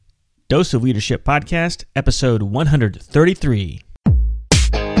Dose of Leadership Podcast, episode 133.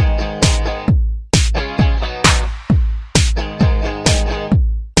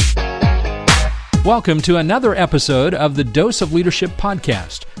 Welcome to another episode of the Dose of Leadership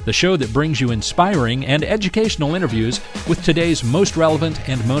Podcast, the show that brings you inspiring and educational interviews with today's most relevant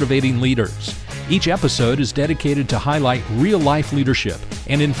and motivating leaders. Each episode is dedicated to highlight real-life leadership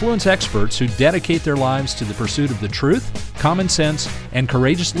and influence experts who dedicate their lives to the pursuit of the truth, common sense, and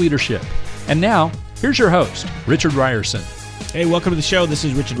courageous leadership. And now, here's your host, Richard Ryerson. Hey, welcome to the show. This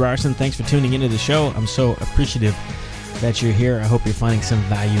is Richard Ryerson. Thanks for tuning into the show. I'm so appreciative that you're here. I hope you're finding some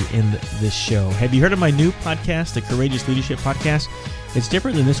value in this show. Have you heard of my new podcast, the Courageous Leadership Podcast? It's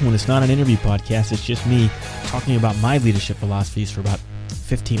different than this one. It's not an interview podcast. It's just me talking about my leadership philosophies for about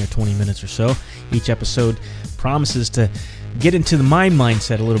 15 or 20 minutes or so. Each episode promises to get into my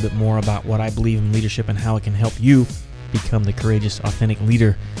mindset a little bit more about what I believe in leadership and how it can help you become the courageous, authentic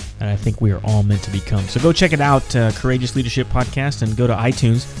leader that I think we are all meant to become. So go check it out, Courageous Leadership Podcast, and go to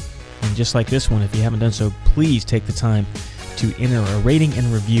iTunes. And just like this one, if you haven't done so, please take the time to enter a rating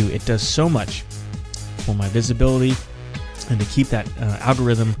and review. It does so much for my visibility and to keep that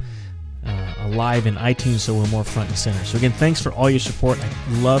algorithm alive in iTunes so we're more front and center. So again, thanks for all your support.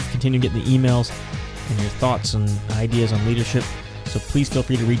 I love continuing getting the emails and your thoughts and ideas on leadership. So please feel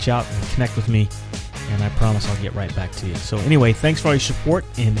free to reach out and connect with me, and I promise I'll get right back to you. So anyway, thanks for all your support,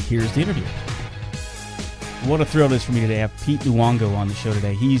 and here's the interview. What a thrill it is for me today. I have Pete Luongo on the show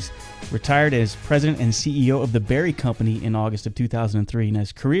today. He's retired as president and CEO of the Berry Company in August of 2003, and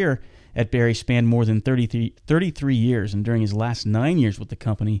his career at Berry spanned more than 33 years, and during his last 9 years with the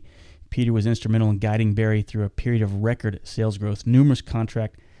company, Peter was instrumental in guiding Berry through a period of record sales growth, numerous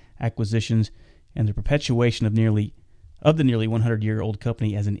contract acquisitions, and the perpetuation of the nearly 100-year-old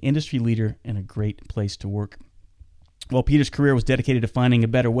company as an industry leader and a great place to work. While Peter's career was dedicated to finding a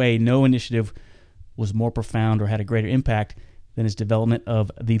better way, no initiative was more profound or had a greater impact than his development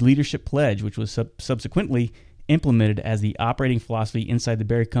of the Leadership Pledge, which was subsequently implemented as the operating philosophy inside the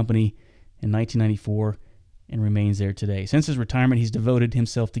Berry Company in 1994 and remains there today. Since his retirement, he's devoted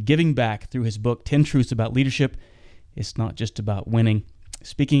himself to giving back through his book, 10 Truths About Leadership. It's not just about winning.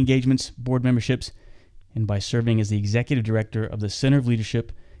 Speaking engagements, board memberships, and by serving as the executive director of the Center of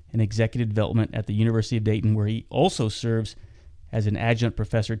Leadership and Executive Development at the University of Dayton, where he also serves as an adjunct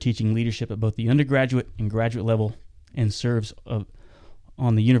professor teaching leadership at both the undergraduate and graduate level, and serves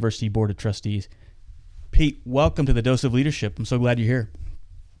on the University Board of Trustees. Pete, welcome to the Dose of Leadership. I'm so glad you're here.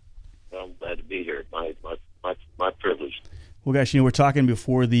 Well, I'm glad to be here. My privilege. Well, guys, we're talking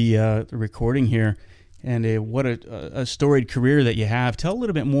before the recording here, and what a storied career that you have. Tell a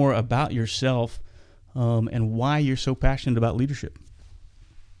little bit more about yourself and why you're so passionate about leadership.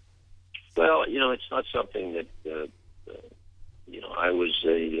 Well, it's not something that,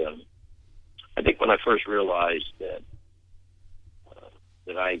 I think when I first realized that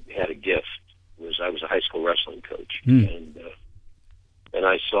I had a gift was I was a high school wrestling coach. And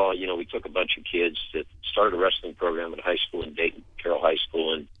I saw, we took a bunch of kids that started a wrestling program at a high school in Dayton, Carroll High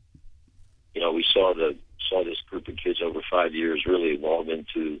School, and, we saw this group of kids over 5 years really evolve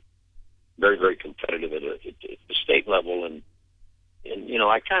into very, very competitive at the state level. And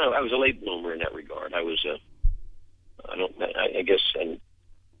I was a late bloomer in that regard. I guess, and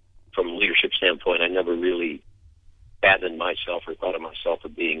from a leadership standpoint, I never really fathomed myself or thought of myself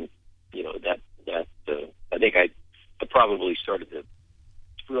as being, I think I probably started to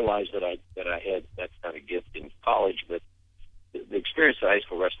realize that I had that kind of gift in college, but the experience as a high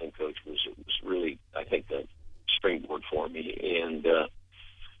school wrestling coach was really, I think, the springboard for me. And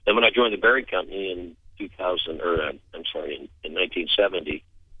then when I joined the Berry Company in 1970,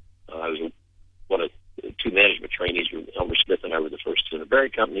 I was one of two management trainees. Elmer Smith and I were the first two in the Berry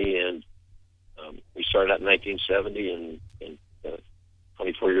Company, and we started out in 1970, and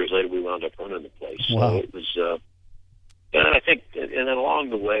 24 years later, we wound up running the place. Wow. So it was, and I think, and then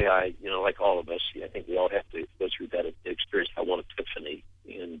along the way, like all of us, I think we all have to go through that experience, that one epiphany,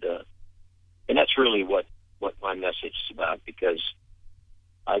 and that's really what my message is about, because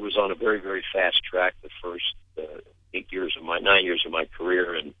I was on a very, very fast track the first 9 years of my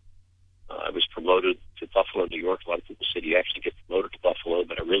career, and I was promoted to Buffalo, New York. A lot of people said you actually get promoted to Buffalo,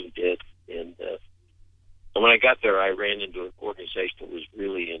 but I really did. And when I got there, I ran into an organization that was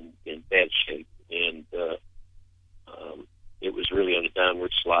really in bad shape, and it was really on a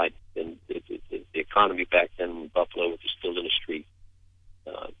downward slide. And the economy back then in Buffalo, with the steel industry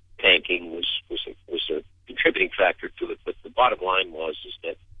tanking, was a contributing factor to it. But the bottom line is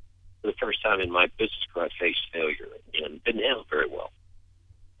that for the first time in my business career, I faced failure and didn't handle it very well.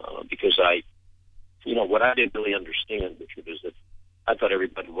 Because what I didn't really understand, Richard, is that I thought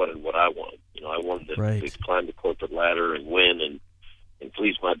everybody wanted what I wanted. I wanted to climb the corporate ladder and win and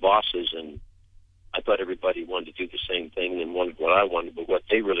please my bosses, and I thought everybody wanted to do the same thing and wanted what I wanted, but what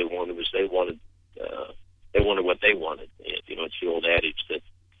they really wanted was they wanted what they wanted. And, it's the old adage that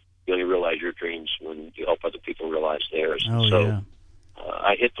you only realize your dreams when you help other people realize theirs.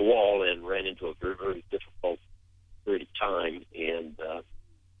 I hit the wall and ran into a very, very difficult period of time, and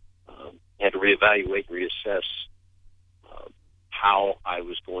had to reevaluate and reassess how I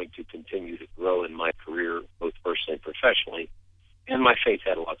was going to continue to grow in my career, both personally and professionally. And my faith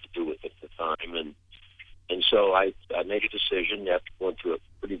had a lot to do with it at the time. And so I made a decision after going through a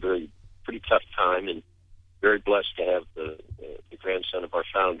pretty tough time, and very blessed to have the grandson of our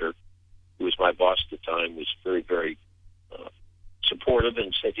founder, who was my boss at the time, was very, very supportive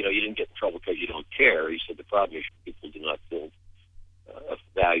and said, you didn't get in trouble because you don't care. He said, the problem is people do not feel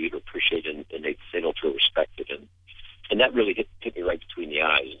valued or appreciated, and they don't feel respected. And that really hit me right between the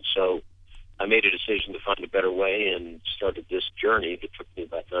eyes. And so I made a decision to find a better way and started this journey that took me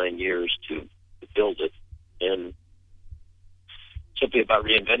about 9 years to build it. And simply about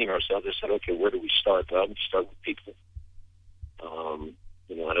reinventing ourselves, I said, okay, where do we start? Well, we start with people.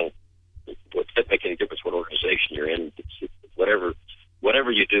 It doesn't make any difference what organization you're in. It's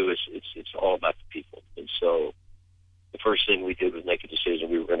whatever you do, it's all about the people. And so the first thing we did was make a decision.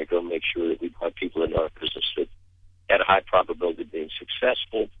 We were going to go make sure that we brought people into our business that had a high probability of being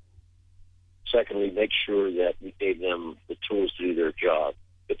successful. Secondly, make sure that we gave them the tools to do their job.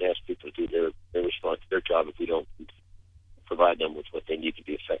 We couldn't ask people to do their response to their job if we don't provide them with what they need to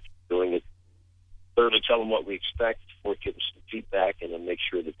be effective doing it. Thirdly, tell them what we expect. Fourth, give them some feedback, and then make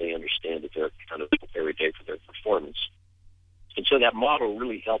sure that they understand that they're accountable every day for their performance. And so that model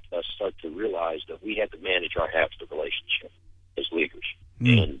really helped us start to realize that we had to manage our half of the relationship as leaders.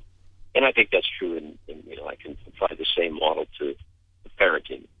 And I think that's true, and I can apply the same model to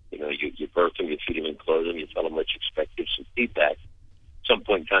parenting. You birth them, you feed them and clothe them, you tell them what you expect, give some feedback. At some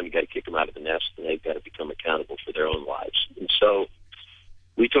point in time, you got to kick them out of the nest, and they've got to become accountable for their own lives. And so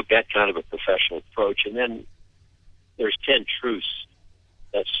we took that kind of a professional approach, and then there's 10 truths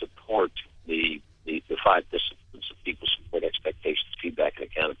that support the 5 disciplines of people support, expectations, feedback, and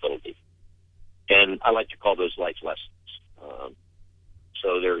accountability. And I like to call those life lessons.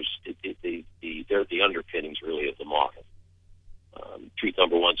 So they're the underpinnings, really, of the model. Truth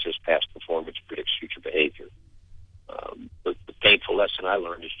number 1 says past performance predicts future behavior. The painful lesson I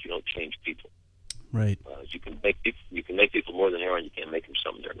learned is you don't change people. Right. You can make people more than they are, and you can't make them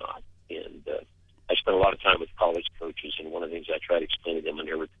something they're not. And I spent a lot of time with college coaches, and one of the things I try to explain to them when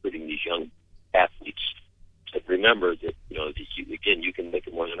they're recruiting these young athletes is that remember that you can make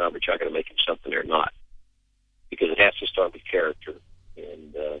them more than they are, but you're not going to make them something they're not, because it has to start with character,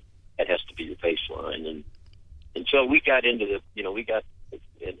 and that has to be your baseline. And so we got into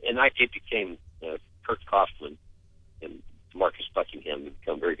and I became Kurt Kaufman and Marcus Buckingham have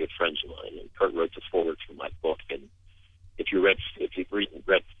become very good friends of mine. And Kurt wrote the foreword for my book. And if you've read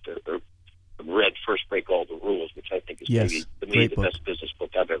First Break All the Rules, which I think is maybe to me the best business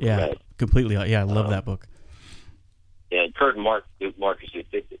book I've ever read. Completely. Yeah, I love that book. And Kurt and Marcus,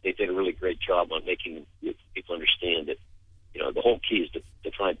 they did a really great job on making people understand that the whole key is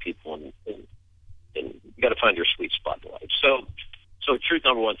to find people and you got to find your sweet spot in life. So truth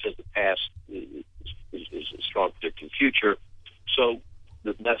number 1 says the past is a strong predicting future. So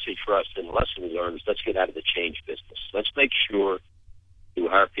the message for us and the lesson we learned is let's get out of the change business. Let's make sure to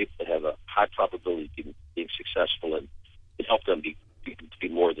hire people that have a high probability of being successful and help them be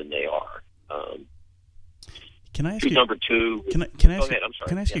more than they are. Can I ask you number 2? Can I ask? Ahead, I'm sorry.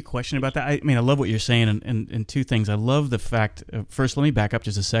 Can I ask you a question about that? I love what you're saying, and 2 things. I love the fact. First, let me back up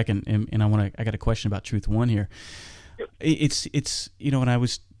just a second, and I got a question about Truth 1 here. Sure. It's when I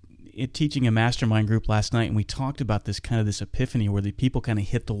was teaching a mastermind group last night, and we talked about this epiphany where the people kind of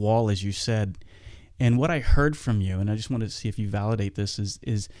hit the wall, as you said. And what I heard from you, and I just wanted to see if you validate this,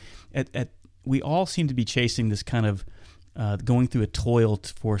 is we all seem to be chasing this kind of going through a toil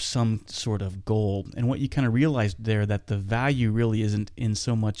for some sort of goal. And what you kind of realized there, that the value really isn't in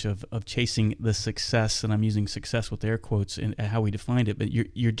so much of chasing the success, and I'm using success with air quotes in how we defined it, but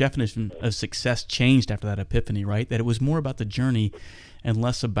your definition of success changed after that epiphany, right? That it was more about the journey and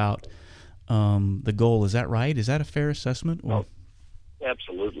less about the goal. Is that right? Is that a fair assessment? Well,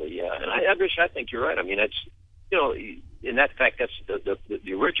 absolutely, yeah. And I think you're right. I mean, it's, in that fact, that's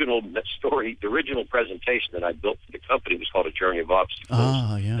the original story, the original presentation that I built for the company was called A Journey of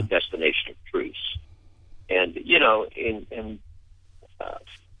Obstacles, The Destination of Truths. And,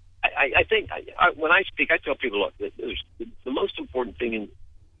 I think when I speak, I tell people, look, the most important thing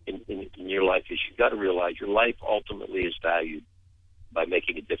in your life is you've got to realize your life ultimately is valued by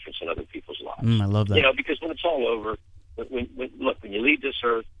making a difference in other people's lives. I love that. You know, because when it's all over, when you leave this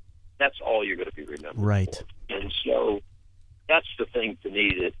earth, that's all you're going to be remembered Right. for. And so that's the thing to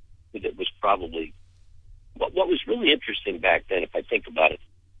me that was probably what was really interesting back then. If I think about it,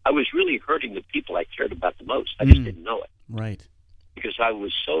 I was really hurting the people I cared about the most. I just didn't know it. Right. Because I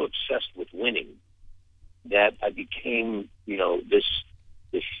was so obsessed with winning that I became, you know, this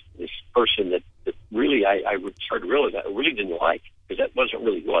person that really I started to realize I really didn't like, because that wasn't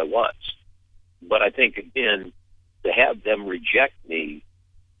really who I was. But I think, again, to have them reject me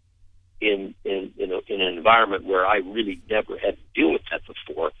in an environment where I really never had to deal with that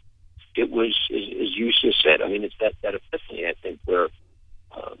before, it was, as you just said, I mean, it's that epiphany, I think, where,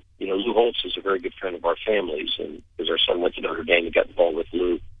 you know, Lou Holtz is a very good friend of our family's, and because our son went to Notre Dame and got involved with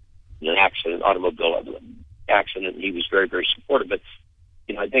Lou in an accident, automobile accident, and he was very, very supportive. But,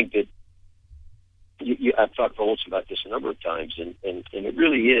 you know, I think that I've talked to Holtz about this a number of times, and it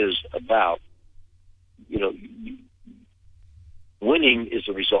really is about, you know, winning is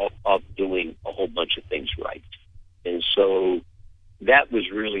a result of doing a whole bunch of things right. And so that was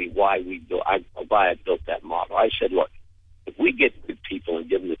really why I built that model. I said, look, if we get good people and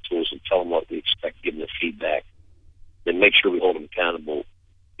give them the tools and tell them what we expect, give them the feedback, then make sure we hold them accountable.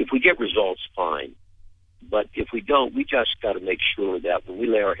 If we get results, fine. But if we don't, we just got to make sure that when we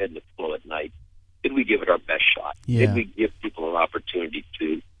lay our head in the pillow at night, did we give it our best shot? Yeah. Did we give people an opportunity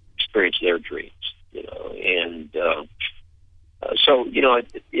to experience their dreams? You know, and so, you know,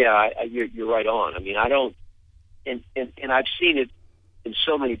 you're right on. I mean, I don't, and I've seen it in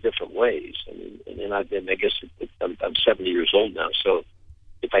so many different ways. I mean, and I've been, I guess I'm 70 years old now. So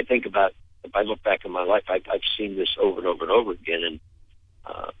if I look back in my life, I've seen this over and over and over again. And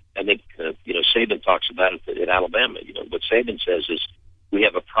I think, you know, Saban talks about it at Alabama. You know, what Saban says is we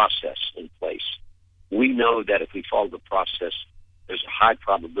have a process in place. We know that if we follow the process, there's a high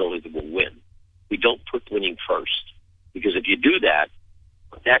probability that we'll win. We don't put winning first, because if you do that,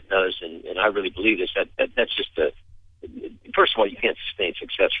 what that does, and I really believe this, that's just first of all, you can't sustain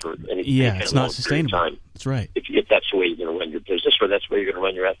success for any it's not sustainable. Time. That's right. If that's the way you're going to run your business, or that's the way you're going to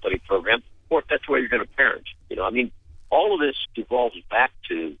run your athletic program, or if that's the way you're going to parent. You know, I mean, all of this evolves back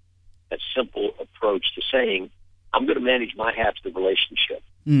to that simple approach to saying, I'm going to manage my half of the relationship,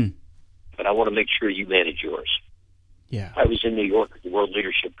 but I want to make sure you manage yours. Yeah. I was in New York at the World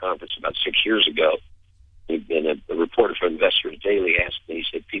Leadership Conference about 6 years ago, and a reporter from Investor Daily asked me, he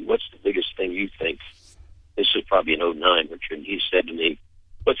said, Pete, what's the biggest thing you think? This is probably in 2009, Richard, and he said to me,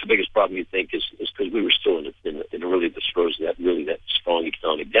 what's the biggest problem you think is because we were still in really the throes of that strong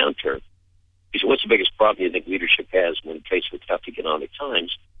economic downturn. He said, what's the biggest problem you think leadership has when faced with tough economic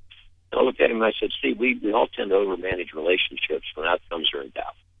times? And I looked at him and I said, Steve, we all tend to overmanage relationships when outcomes are in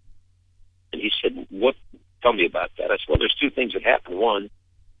doubt. And he said, tell me about that. I said, well, there's two things that happen. One,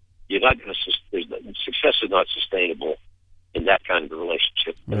 you're not going to, success is not sustainable in that kind of a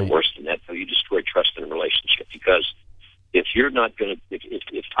relationship. Right. And worse than that, though, you destroy trust in a relationship, because if you're not going to,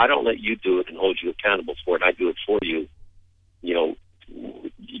 if I don't let you do it and hold you accountable for it, and I do it for you, you know,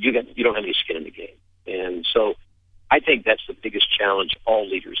 you don't have any skin in the game. And so I think that's the biggest challenge all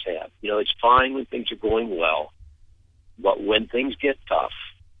leaders have. You know, it's fine when things are going well, but when things get tough,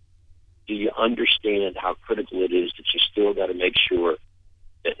 do you understand how critical it is that you still got to make sure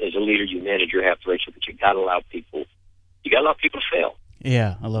that as a leader you manage your half ratio, but you got to allow people to fail.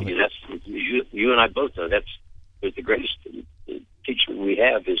 Yeah, I love it. That's you and I both know that's the greatest teacher we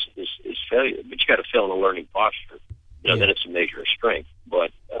have is failure. But you got to fail in a learning posture. You know, then it's a measure of strength.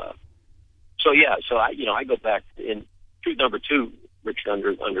 But so I go back in truth number two, Richard,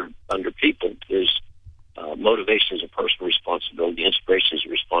 under people is motivation is a personal responsibility. Inspiration is a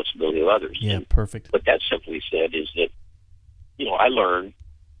responsibility of others. Yeah, and perfect. what that simply said is that, you know, I learned,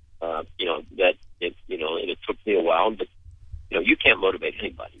 that and it took me a while, but you know, you can't motivate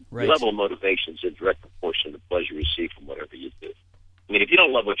anybody. Right. Your level of motivation is in direct proportion to the pleasure you receive from whatever you do. I mean, if you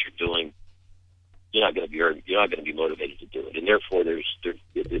don't love what you're doing, you're not going to be motivated to do it, and therefore,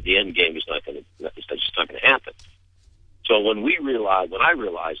 the end game is it's just not going to happen. So when I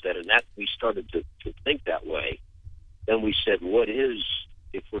realized that, and that we started to think that way, then we said,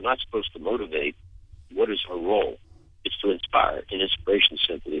 if we're not supposed to motivate, what is our role? It's to inspire, and inspiration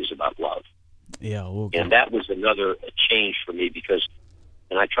simply is about love. Yeah, okay. And that was another change for me, because,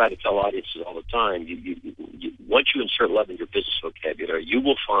 and I try to tell audiences all the time, once you insert love in your business vocabulary, you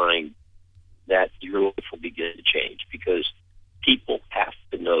will find that your life will begin to change, because people have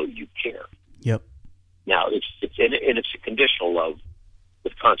to know you care. Yep. Now, it's a conditional love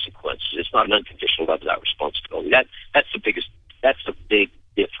with consequences. It's not an unconditional love without responsibility. That's the big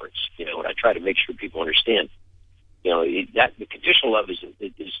difference. You know, and I try to make sure people understand. You know, that the conditional love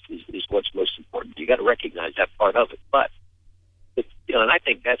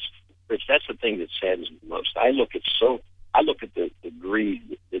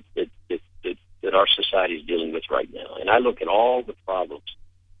problems.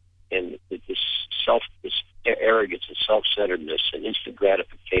 And this arrogance and self-centeredness and instant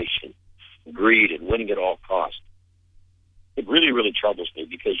gratification, greed and winning at all costs, it really, really troubles me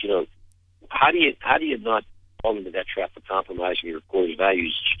because, how do you not fall into that trap of compromising your core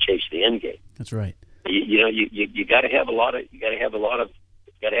values to chase the end game? That's right. You got to have a lot of faith. You got to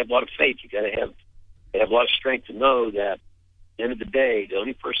have a lot of strength to know that at the end of the day, the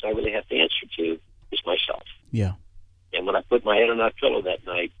only person I really have to answer to is myself. Yeah. And when I put my head on that pillow that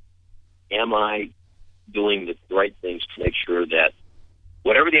night, am I doing the right things to make sure that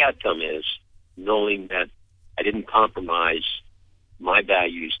whatever the outcome is, knowing that I didn't compromise my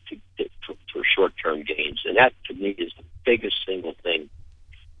values for short-term gains. And that, to me, is the biggest single thing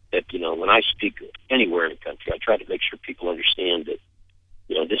that, when I speak anywhere in the country, I try to make sure people understand that,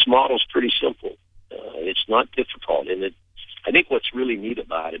 this model is pretty simple. It's not difficult. And I think what's really neat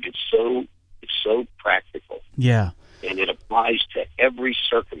about it, it's so practical. Yeah. And it applies to every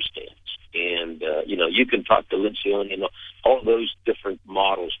circumstance. And, you can talk to Lencioni and all those different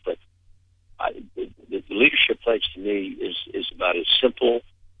models, but the leadership pledge to me is about as simple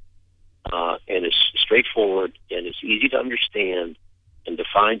and as straightforward and as easy to understand and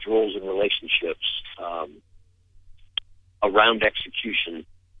defines roles and relationships around execution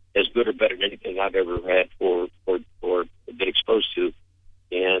as good or better than anything I've ever read or been exposed to.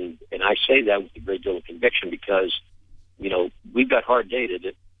 And I say that with a great deal of conviction because, we've got hard data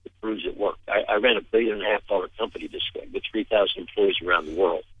that proves it worked. I ran a $1.5 billion company this way with 3,000 employees around the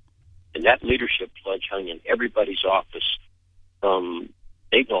world. And that leadership pledge hung in everybody's office from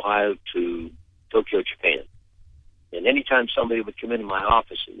Dayton, Ohio to Tokyo, Japan. And anytime somebody would come into my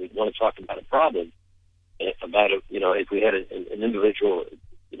office and we'd want to talk about a problem, if we had an individual,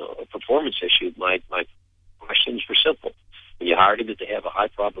 a performance issue, my questions were simple. When you hired him, did they have a high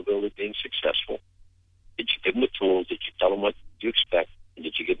probability of being successful? Did you give them the tools? Did you tell them what you expect? And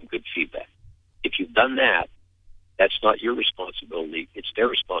did you give them good feedback? If you've done that, that's not your responsibility. It's their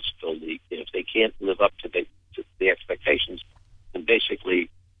responsibility. And if they can't live up to the expectations, then basically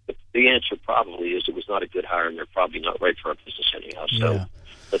the answer probably is it was not a good hire and they're probably not right for our business anyhow. So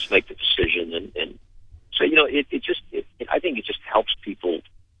let's make the decision. And so, I think it just helps people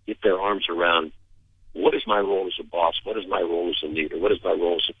get their arms around what is my role as a boss? What is my role as a leader? What is my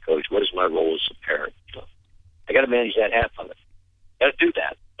role as a coach? What is my role as a parent? I got to manage that half of it. I got to do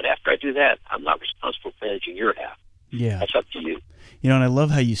that. But after I do that, I'm not responsible for managing your half. Yeah. That's up to you. And I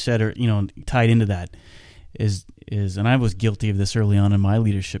love how you said, or, tied into that is, and I was guilty of this early on in my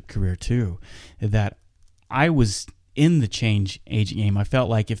leadership career too, that I was in the change agent game. I felt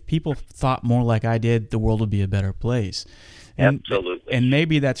like if people thought more like I did, the world would be a better place. Absolutely. And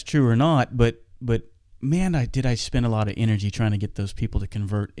maybe that's true or not, but man, I spend a lot of energy trying to get those people to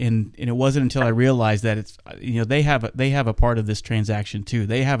convert. And it wasn't until I realized that it's, they have a part of this transaction too.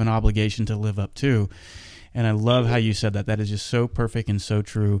 They have an obligation to live up to. And I love how you said that. That is just so perfect and so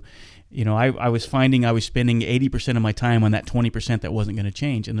true. I was finding I was spending 80% of my time on that 20% that wasn't going to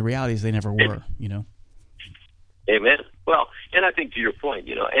change. And the reality is they never were, Amen. Well, and I think to your point,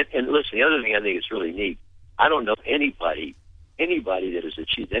 and listen, the other thing I think is really neat, I don't know anybody that has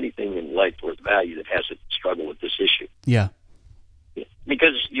achieved anything in life worth value that hasn't struggled with this issue. Yeah.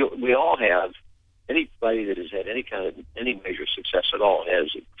 Because we all have, anybody that has had any measure of success at all has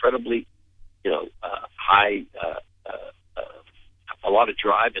incredibly, high, a lot of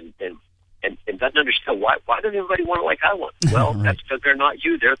drive and doesn't understand why doesn't everybody want it like I want? Well, right. That's because they're not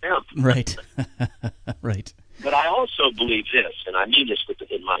you, they're them. Right. Right. But I also believe this, and I mean this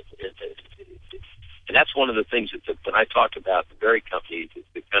and that's one of the things that when I talk about the Berry Company,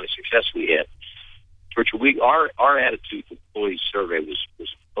 the kind of success we had, Richard, our attitude employee survey was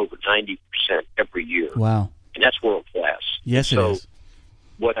over 90% every year. Wow. And that's world class. Yes, it is.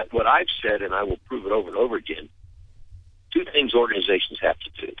 What I've said, and I will prove it over and over again, two things organizations have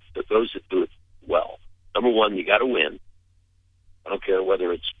to do, for those that do it well. Number one, you got to win. I don't care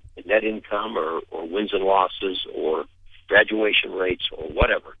whether it's net income or wins and losses or graduation rates or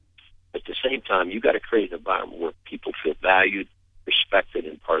whatever. At the same time, you got to create an environment where people feel valued, respected,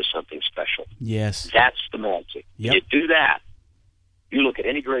 and part of something special. Yes. That's the magic. Yep. You do that. You look at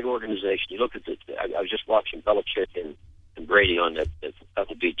any great organization. You look at I was just watching Belichick and Brady on at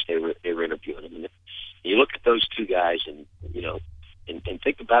Pebble Beach. They were interviewing them. And you look at those two guys, and and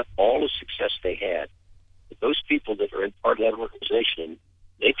think about all the success they had. But those people that are in part of that organization,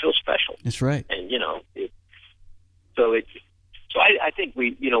 they feel special. That's right. And So I think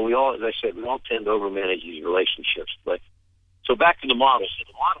we all, as I said, we all tend to overmanage these relationships. But so back to the model.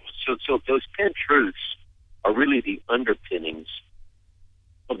 So those 10 truths are really the underpinnings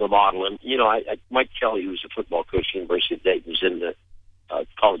of the model. And Mike Kelly, who's a football coach at the University of Dayton, was in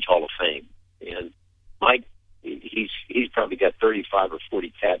College Hall of Fame. And Mike, he's probably got 35 or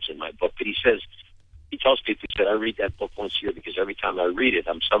 40 tabs in my book, but he tells people, he said, I read that book once a year because every time I read it,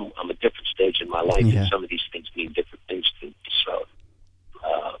 I'm a different stage in my life, and some of these things mean different things to me.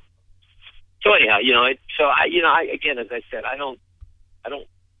 So anyhow, again, as I said, I don't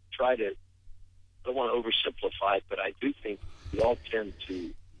want to oversimplify it, but I do think we all tend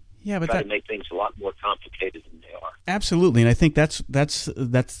to try to make things a lot more complicated than they are. Absolutely, and I think that's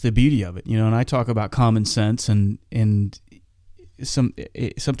the beauty of it, And I talk about common sense, and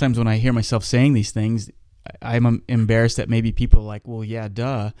sometimes when I hear myself saying these things, I'm embarrassed that maybe people are like, well, yeah,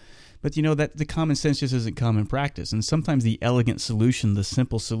 duh. But that the common sense just isn't common practice, and sometimes the elegant solution, the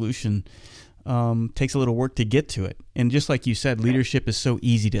simple solution, takes a little work to get to it. And just like you said, leadership is so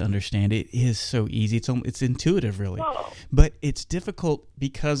easy to understand. It is so easy. It's intuitive, really. Oh. But it's difficult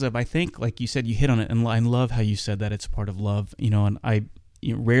because of, I think, like you said, you hit on it, and I love how you said that it's part of love. And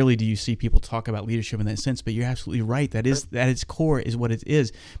rarely do you see people talk about leadership in that sense, but you're absolutely right. That is, at its core, is what it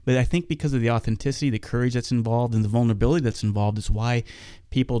is. But I think because of the authenticity, the courage that's involved, and the vulnerability that's involved, is why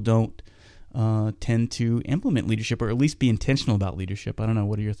people don't tend to implement leadership, or at least be intentional about leadership. I don't know.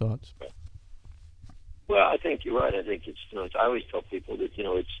 What are your thoughts? Well, I think you're right. I think it's I always tell people that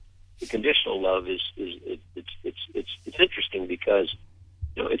it's the conditional love is it's interesting because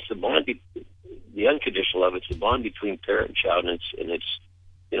it's the bond, the unconditional love. It's the bond between parent and child, and it's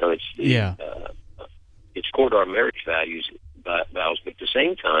core to our marriage vows. But at the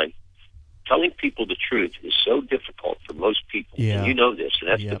same time, telling people the truth is so difficult for most people. Yeah. And you know this, and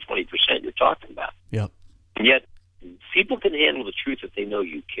that's the 20% you're talking about. Yep. And yet, people can handle the truth if they know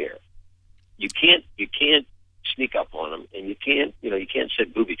you care. You can't sneak up on them, and you can't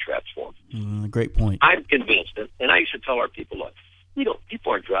set booby traps for them. Great point. I'm convinced, and I used to tell our people, look,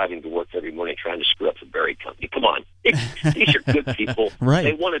 people aren't driving to work every morning trying to screw up the Berry Company. Come on. These are good people. Right.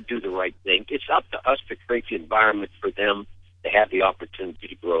 They want to do the right thing. It's up to us to create the environment for them to have the opportunity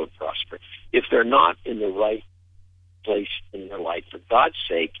to grow and prosper. If they're not in the right place in their life, for God's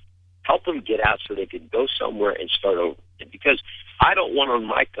sake, help them get out so they can go somewhere and start over. Because I don't want on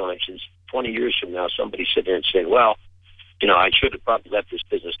my conscience 20 years from now somebody sit there and say, well, I should have probably left this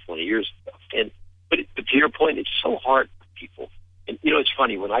business 20 years ago. But to your point, it's so hard for people. And it's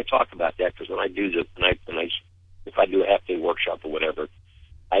funny when I talk about that, because when I do if I do a half-day workshop or whatever,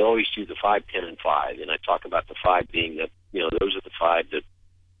 I always do the 5, 10, and 5, and I talk about the 5 being that those are the 5 that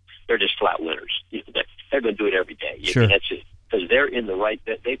they're just flat winners. They're going to do it every day. Sure. And that's it, because they're in the right.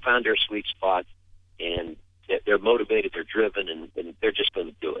 They found their sweet spot, and they're motivated, they're driven, and they're just going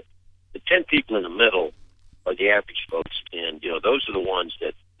to do it. The 10 people in the middle are the average folks, and those are the ones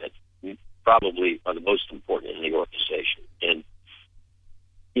that probably are the most important in the organization. And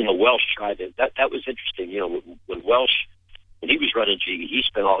Welsh tried it. That was interesting. When Welsh, when he was running GE, he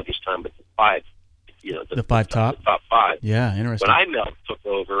spent all of his time with the 5. The 5 top. The top 5. Yeah, interesting. When Imel took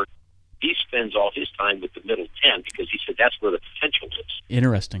over, he spends all his time with the middle 10 because he said that's where the potential is.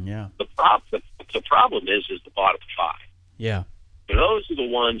 Interesting. Yeah. The problem is the bottom 5. Yeah. Those are the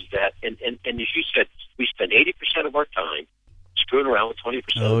ones that, and as you said, we spend 80% of our time screwing around with 20%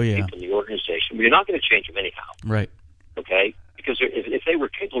 of the people in the organization. We're not going to change them anyhow. Right. Okay? Because if they were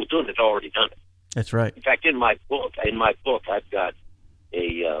capable of doing it, they'd already done it. That's right. In fact, in my book, I've got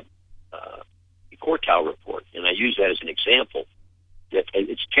a quartile report, and I use that as an example. That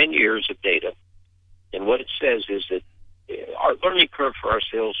it's 10 years of data, and what it says is that our learning curve for our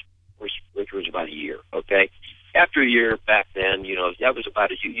sales was about a year. Okay. After a year back then, that was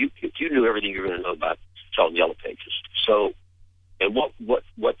about you knew everything you were going to know about selling Yellow Pages. So, and what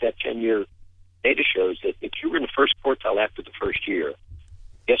that 10-year data shows that if you were in the first quartile after the first year,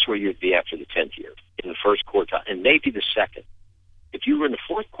 guess where you'd be after the 10th year? In the first quartile, and maybe the second. If you were in the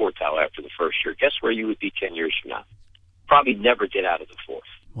fourth quartile after the first year, guess where you would be 10 years from now? Probably never get out of the fourth.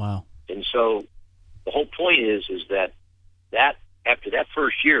 Wow. And so the whole point is that after that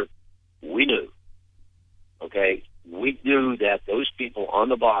first year, we knew. Okay, we knew that those people on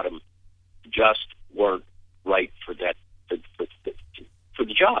the bottom just weren't right for that for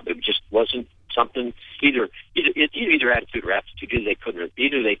the job. It just wasn't something either attitude or aptitude.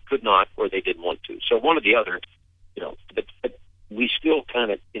 Either they could not, or they didn't want to. So one or the other, But we still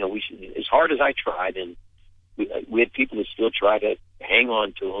kind of, as hard as I tried, and we had people that still try to hang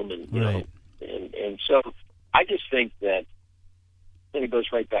on to them, and and so I just think that, and it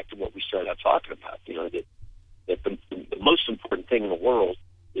goes right back to what we started out talking about. That the most important thing in the world,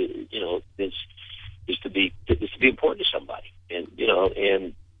 is to be important to somebody,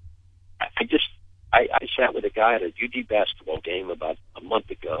 and I sat with a guy at a UD basketball game about a month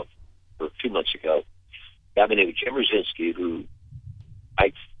ago or 2 months ago, a guy named Jim Rosinski, who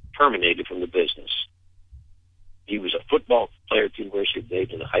terminated from the business. He was a football player at the University of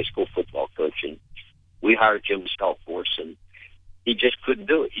Dayton and a high school football coach, and we hired Jim to help for us, and he just couldn't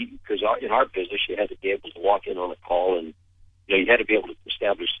do it. Because in our business, you had to be able to walk in on a call, and you had to be able to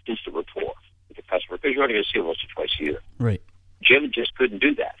establish instant rapport with the customer because you're only going to see them once or twice a year. Right. Jim just couldn't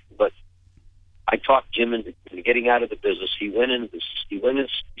do that. But I talked Jim into getting out of the business. He went in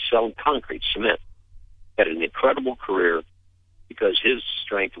selling concrete, cement. Had an incredible career because his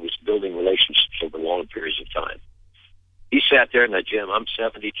strength was building relationships over long periods of time. He sat there and Jim, I'm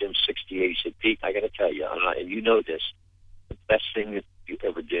 70, Jim's 68. He said, Pete, I got to tell you, and you know this, the best thing that you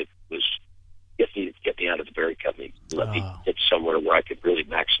ever did was get me out of the Berry Company. Let me get somewhere where I could really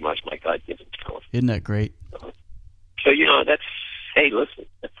maximize my God-given talent. Isn't that great? So, that's, hey, listen,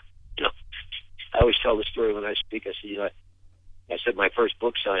 I always tell the story when I speak. I said, I said my first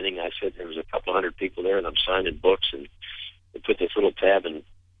book signing, I said there was a couple hundred people there, and I'm signing books, and they put this little tab, and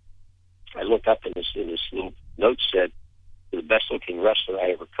I looked up, and this little note said, the best-looking wrestler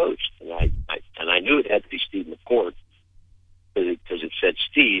I ever coached, and I knew it had to be Steve McCourt because it said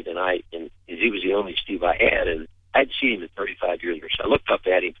Steve, and he was the only Steve I had, and I'd seen him in 35 years. So I looked up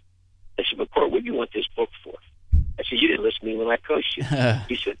at him. I said, McCourt, what do you want this book for? I said, you didn't listen to me when I coached you.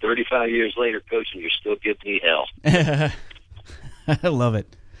 He said, 35 years later, coaching, you're still giving me hell. I love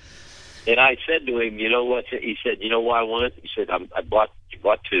it. And I said to him, you know what? He said, you know why I want it? He said, I bought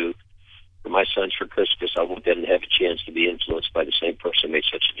two for my sons for Christmas because I want them to have a chance to be influenced by the same person who made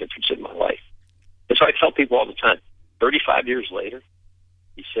such a difference in my life. And so I tell people all the time, 35 years later,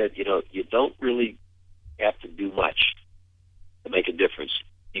 he said, you don't really have to do much to make a difference.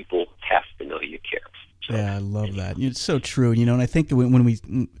 People have to know you care. So, yeah, I love that. It's so true, and I think that when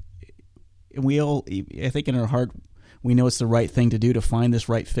we all, I think in our heart, we know it's the right thing to do to find this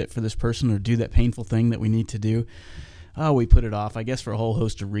right fit for this person or do that painful thing that we need to do. We put it off, I guess, for a whole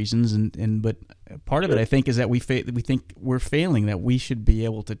host of reasons, but part of it, I think, is that we think we're failing, that we should be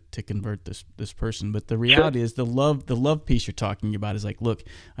able to convert this person. But the reality is the love piece you're talking about is like, look,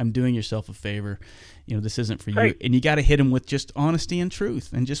 I'm doing yourself a favor. This isn't for you, and you got to hit them with just honesty and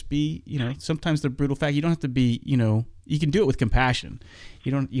truth, and just be, sometimes the brutal fact. You don't have to be, you can do it with compassion.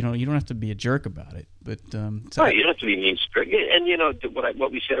 You don't have to be a jerk about it. But you don't have to be mean-spirited. And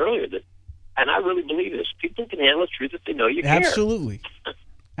what we said earlier, that. And I really believe this. People can handle the truth if they know you care. Absolutely.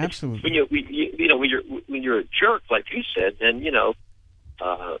 Absolutely. When you're a jerk, like you said, then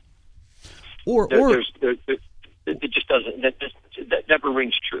it just doesn't. That never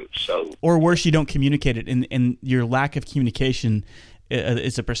rings true. So, or worse, you don't communicate it, and your lack of communication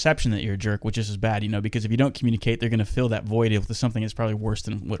is a perception that you're a jerk, which is as bad. Because if you don't communicate, they're going to fill that void with something that's probably worse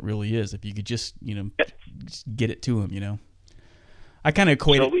than what really is. If you could just just get it to them. I kind of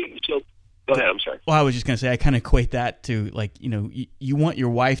equate it. Go ahead, I'm sorry. Well, I was just going to say, I kind of equate that to, like, you want your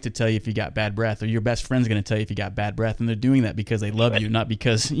wife to tell you if you got bad breath, or your best friend's going to tell you if you got bad breath, and they're doing that because they love you, not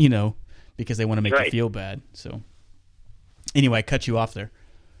because, because they want to make you feel bad. So, anyway, I cut you off there.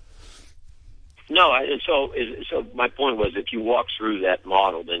 No, so my point was, if you walk through that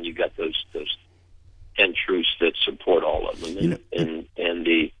model, then you got those 10 truths that support all of them. And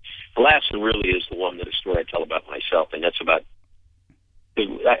the last one really is the one, that a story I tell about myself, and that's about,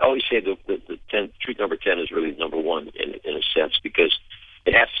 I always say the truth number 10 is really number one in a sense, because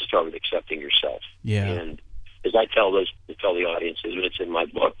it has to start with accepting yourself. Yeah. And as I tell the audiences, and it's in my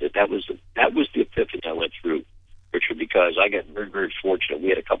book, that was the epiphany I went through, Richard, because I got very, very fortunate. We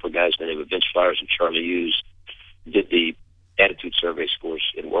had a couple of guys by the name of Vince Flowers and Charlie Hughes did the attitude survey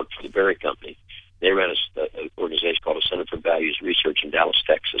scores and worked for the Berry Company. They ran an organization called the Center for Values Research in Dallas,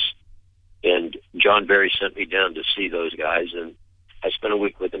 Texas. And John Berry sent me down to see those guys, and I spent a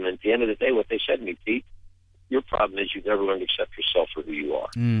week with them, and at the end of the day, what they said to me, Pete, your problem is you've never learned to accept yourself for who you are.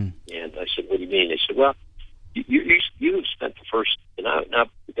 And I said, what do you mean? They said, well, you have spent the first, and now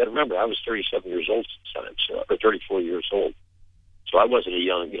you got to remember, I was 37 years old at the time, or 34 years old. So I wasn't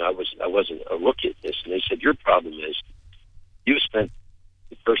I wasn't a rookie at this. And they said, your problem is you spent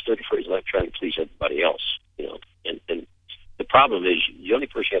the first 34 years of life trying to please everybody else, and the problem is the only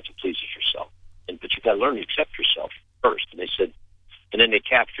person you have to please is yourself. But you got to learn to accept yourself first. And they said, and then they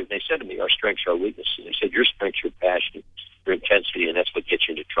said to me, our strengths are our weaknesses. And they said, your strengths, your passion, your intensity, and that's what gets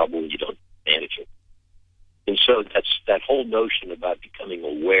you into trouble when you don't manage it. And so that's that whole notion about becoming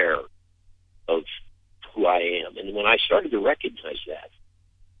aware of who I am. And when I started to recognize that,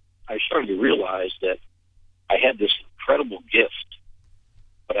 I started to realize that I had this incredible gift,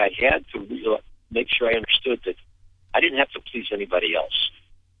 but I had to make sure I understood that I didn't have to please anybody else.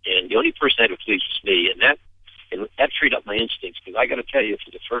 And the only person I had to please was me. And that freed up my instincts, because I got to tell you,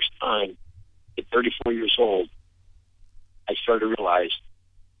 for the first time at 34 years old, I started to realize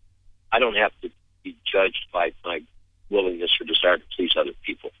I don't have to be judged by my willingness or desire to please other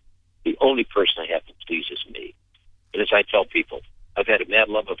people. The only person I have to please is me. And as I tell people, I've had a mad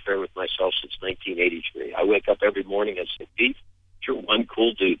love affair with myself since 1983. I wake up every morning and say, Pete, you're one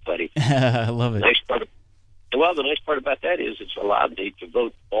cool dude, buddy. I love it. The nice part about that is it's allowed me to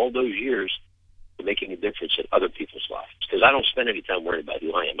devote all those years to making a difference in other people's lives. Because I don't spend any time worrying about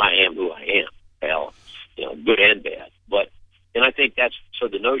who I am. I am who I am. Hell, good and bad. And I think so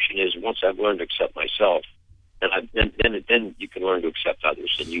the notion is once I've learned to accept myself, then you can learn to accept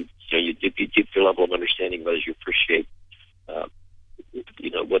others, and you deep your level of understanding of others. You appreciate,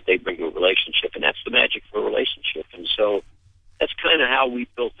 what they bring to a relationship, and that's the magic of a relationship. And so that's kind of how we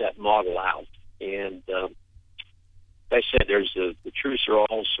built that model out. And like I said, the truths are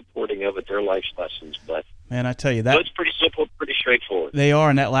all supporting of it. They're life's lessons, but man, I tell you that it's pretty simple, pretty straightforward. They are,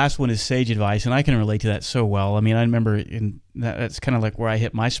 and that last one is sage advice, and I can relate to that so well. I mean, I remember that's kind of like where I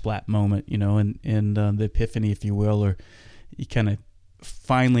hit my splat moment, and the epiphany, if you will, or you kind of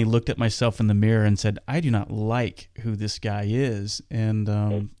finally looked at myself in the mirror and said, I do not like who this guy is.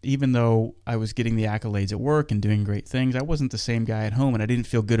 And even though I was getting the accolades at work and doing great things, I wasn't the same guy at home, and I didn't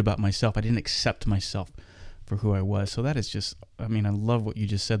feel good about myself. I didn't accept myself for who I was. So that is just, I love what you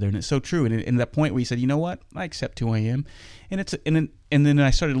just said there, and it's so true. And in that point where you said, you know what, I accept who I am, and then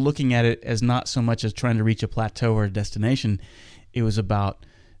I started looking at it as not so much as trying to reach a plateau or a destination. It was about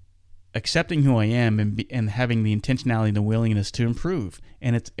accepting who I am and having the intentionality and the willingness to improve,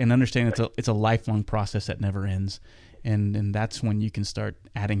 and understanding it's a lifelong process that never ends. And that's when you can start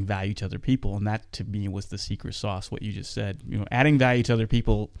adding value to other people, and that to me was the secret sauce. What you just said, adding value to other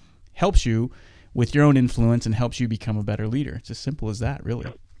people helps you with your own influence and helps you become a better leader. It's as simple as that, really.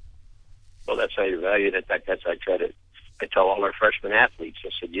 Well, that's how you value it. In fact, I tell all our freshman athletes, I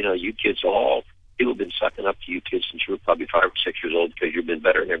said, you kids people have been sucking up to you kids since you were probably 5 or 6 years old because you've been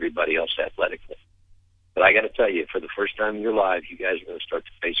better than everybody else athletically. But I got to tell you, for the first time in your lives, you guys are going to start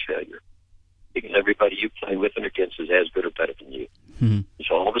to face failure because everybody you play with and against is as good or better than you. Mm-hmm.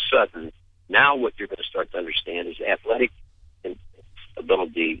 So all of a sudden, now what you're going to start to understand is athletic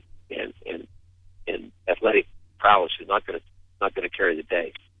ability and athletic prowess is not going to carry the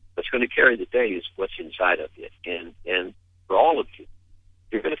day. What's going to carry the day is what's inside of you. And for all of you,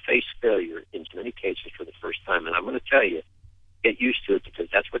 you're going to face failure in many cases for the first time. And I'm going to tell you, get used to it because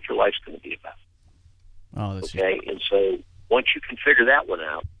that's what your life's going to be about. Oh, that's okay. And so once you can figure that one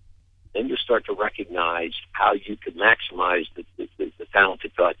out, then you'll start to recognize how you could maximize the talent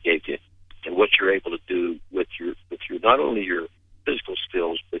that God gave you and what you're able to do with your not only your physical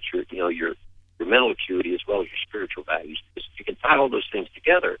skills, but your mental acuity as well as your spiritual values. Because if you can tie all those things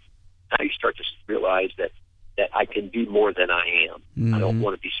together, now you start to realize that I can be more than I am. Mm-hmm. I don't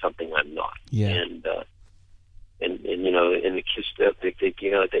want to be something I'm not. Yeah. And the kids,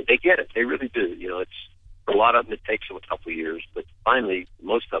 they get it. They really do. It's for a lot of them, it takes them a couple of years, but finally,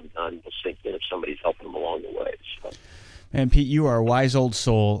 most of them will sink in if somebody's helping them along the way. So. And Pete, you are a wise old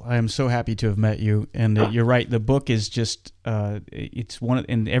soul. I am so happy to have met you. And you're right. The book is just, it's one,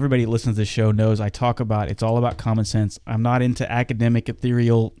 and everybody who listens to the show knows I talk about, it's all about common sense. I'm not into academic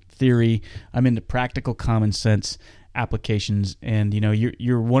ethereal theory. I'm into practical common sense applications. And,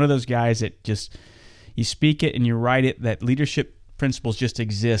 you're one of those guys that just, you speak it and you write it, that leadership principles just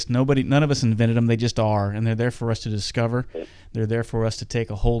exist. None of us invented them. They just are, and they're there for us to discover. They're there for us to take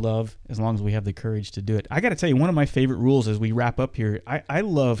a hold of as long as we have the courage to do it. I got to tell you, one of my favorite rules as we wrap up here, I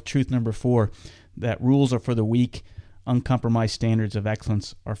love truth number 4, that rules are for the weak, uncompromised standards of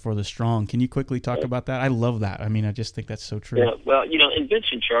excellence are for the strong. Can you quickly talk about that? I love that. I just think that's so true. Yeah, well, and Vince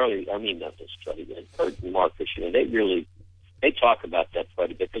and Charlie, not Vince, Charlie, and Kurt and Marcus, they talk about that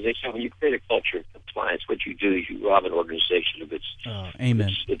quite a bit because they say when you create a culture of compliance, what you do is you rob an organization of its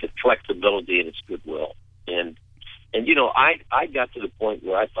flexibility and its goodwill. And I got to the point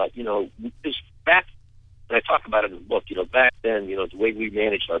where I thought, this back, and I talk about it in the book, back then, the way we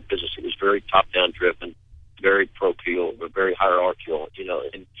managed our business, it was very top-down driven, very parochial, but very hierarchical,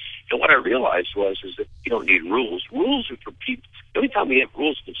 and what I realized is that you don't need rules. Rules are for people. The only time we have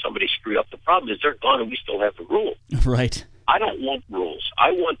rules is when somebody screw up. The problem is they're gone and we still have the rule. Right. I don't want rules.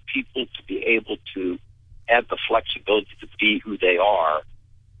 I want people to be able to have the flexibility to be who they are.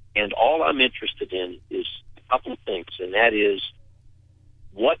 And all I'm interested in is a couple of things, and that is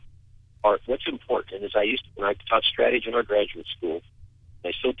what's important. And as when I taught strategy in our graduate school,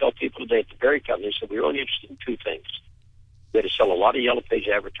 I still tell people today at the Berry Company, they said we were only interested in 2 things. We had to sell a lot of Yellow Page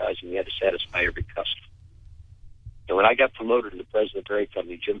advertising. We had to satisfy every customer. And when I got promoted to the president of the Berry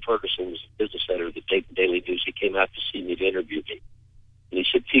Company, Jim Ferguson was the business editor of the Dayton Daily News. He came out to see me to interview me. And he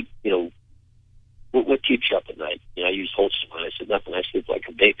said, Pete, what keeps you up at night? I used Holtzman. I said, nothing. I sleep like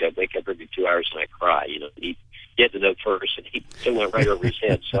Maybe I wake up every 2 hours and I cry. He had the note first, and it went right over his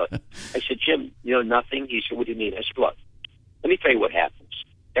head. So I said, Jim, nothing? He said, what do you mean? I said, look, let me tell you what happens.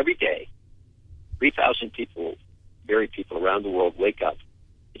 Every day, 3,000 people, married people around the world wake up.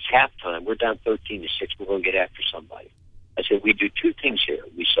 It's halftime. We're down 13-6. We're going to get after somebody. I said, we do two things here.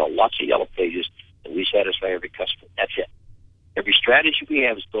 We sell lots of yellow pages, and we satisfy every customer. That's it. Every strategy we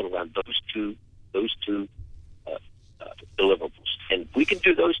have is built around those two deliverables. And if we can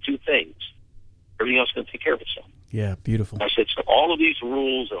do those two things, everything else is going to take care of itself. Yeah, beautiful. I said, so all of these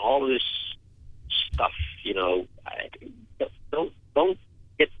rules and all of this stuff, don't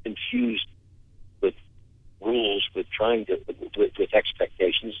get confused with rules, with trying to, with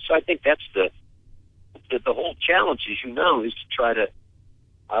expectations. So I think that's the whole challenge, as you know, is to try to,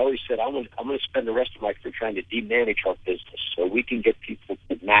 I always said, I'm going to spend the rest of my career trying to de-manage our business so we can get people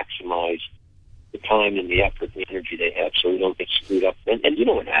to maximize the time and the effort and the energy they have so we don't get screwed up. And you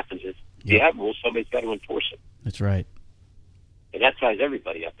know what happens is, if you have rules, somebody's got to enforce them. That's right. And that ties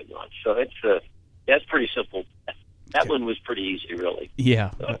everybody up a notch. So that's pretty simple. That one was pretty easy, really.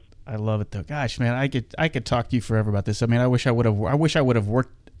 Yeah, so. I love it though. Gosh, man, I could talk to you forever about this. I mean, I wish I would have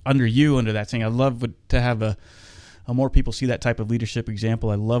worked under that thing. I love to have a more people see that type of leadership example.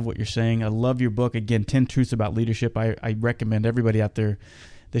 I love what you're saying. I love your book. Again, 10 Truths About Leadership. I recommend everybody out there.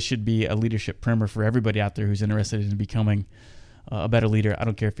 This should be a leadership primer for everybody out there who's interested in becoming a better leader. I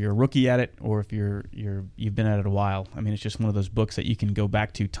don't care if you're a rookie at it or if you've been at it a while. I mean, it's just one of those books that you can go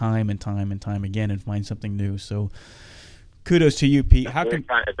back to time and time and time again and find something new. So kudos to you, Pete.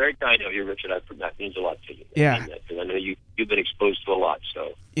 Very kind of you, Richard. That means a lot to you. Yeah. I know you've been exposed to a lot.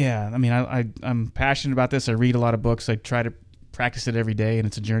 So yeah, I mean, I'm passionate about this. I read a lot of books. I try to practice it every day, and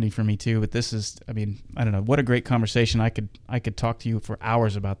it's a journey for me too. But this is, I mean, I don't know, what a great conversation. I could talk to you for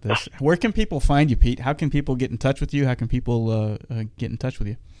hours about this. Where can people find you, Pete? How can people get in touch with you? How can people get in touch with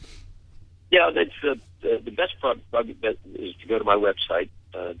you? Yeah, that's the best probably is to go to my website,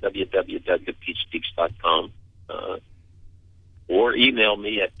 www.petespeaks.com, or email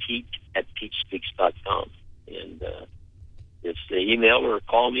me at pete@petespeaks.com, and it's the email or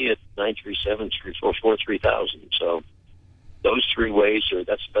call me at 937-344-3000. So those three ways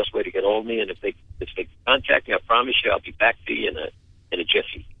that's the best way to get hold of me. And if they contact me, I promise you I'll be back to you in a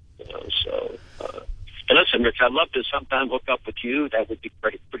jiffy. So and listen, Rich, I'd love to sometime hook up with you. That would be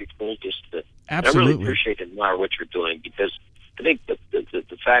pretty cool. Just to, absolutely. I really appreciate and admire what you're doing, because I think the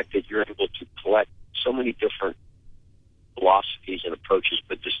fact that you're able to collect so many different philosophies and approaches,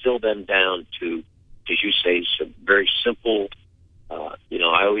 but distill them down to, as you say, some very simple.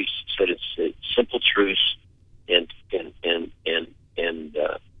 I always said it's simple truths and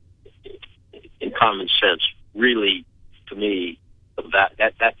in common sense. Really, to me,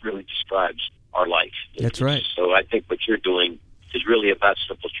 that really describes our life. That's right. So I think what you're doing is really about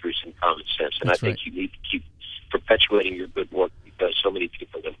simple truths and common sense, and That's I think right. you need to keep perpetuating your good work because so many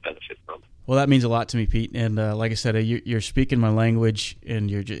people will benefit from it. Well, that means a lot to me, Pete. And like I said, you're speaking my language, and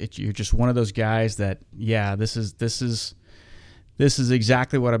you're just one of those guys that, yeah, this is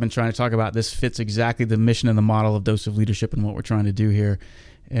exactly what I've been trying to talk about. This fits exactly the mission and the model of Dose of Leadership and what we're trying to do here.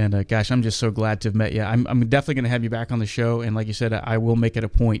 And gosh, I'm just so glad to have met you. I'm definitely going to have you back on the show. And like you said, I will make it a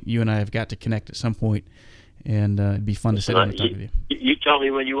point. You and I have got to connect at some point, and it'd be fun to sit down and talk with you. You tell me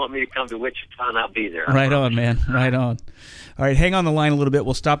when you want me to come to Wichita, and I'll be there. Right on, man. Right on. All right, hang on the line a little bit.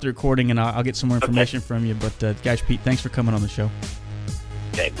 We'll stop the recording, and I'll get some more information from you. But gosh, Pete, thanks for coming on the show.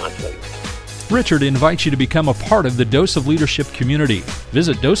 Okay, my pleasure. Richard invites you to become a part of the Dose of Leadership community.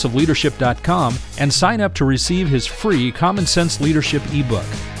 Visit doseofleadership.com and sign up to receive his free Common Sense Leadership ebook,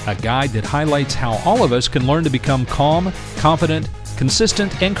 a guide that highlights how all of us can learn to become calm, confident,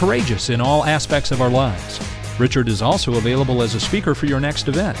 consistent, and courageous in all aspects of our lives. Richard is also available as a speaker for your next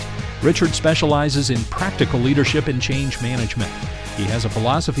event. Richard specializes in practical leadership and change management. He has a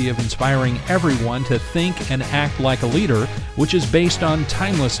philosophy of inspiring everyone to think and act like a leader, which is based on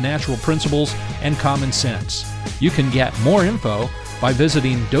timeless natural principles and common sense. You can get more info by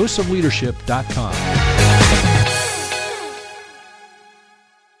visiting doseofleadership.com.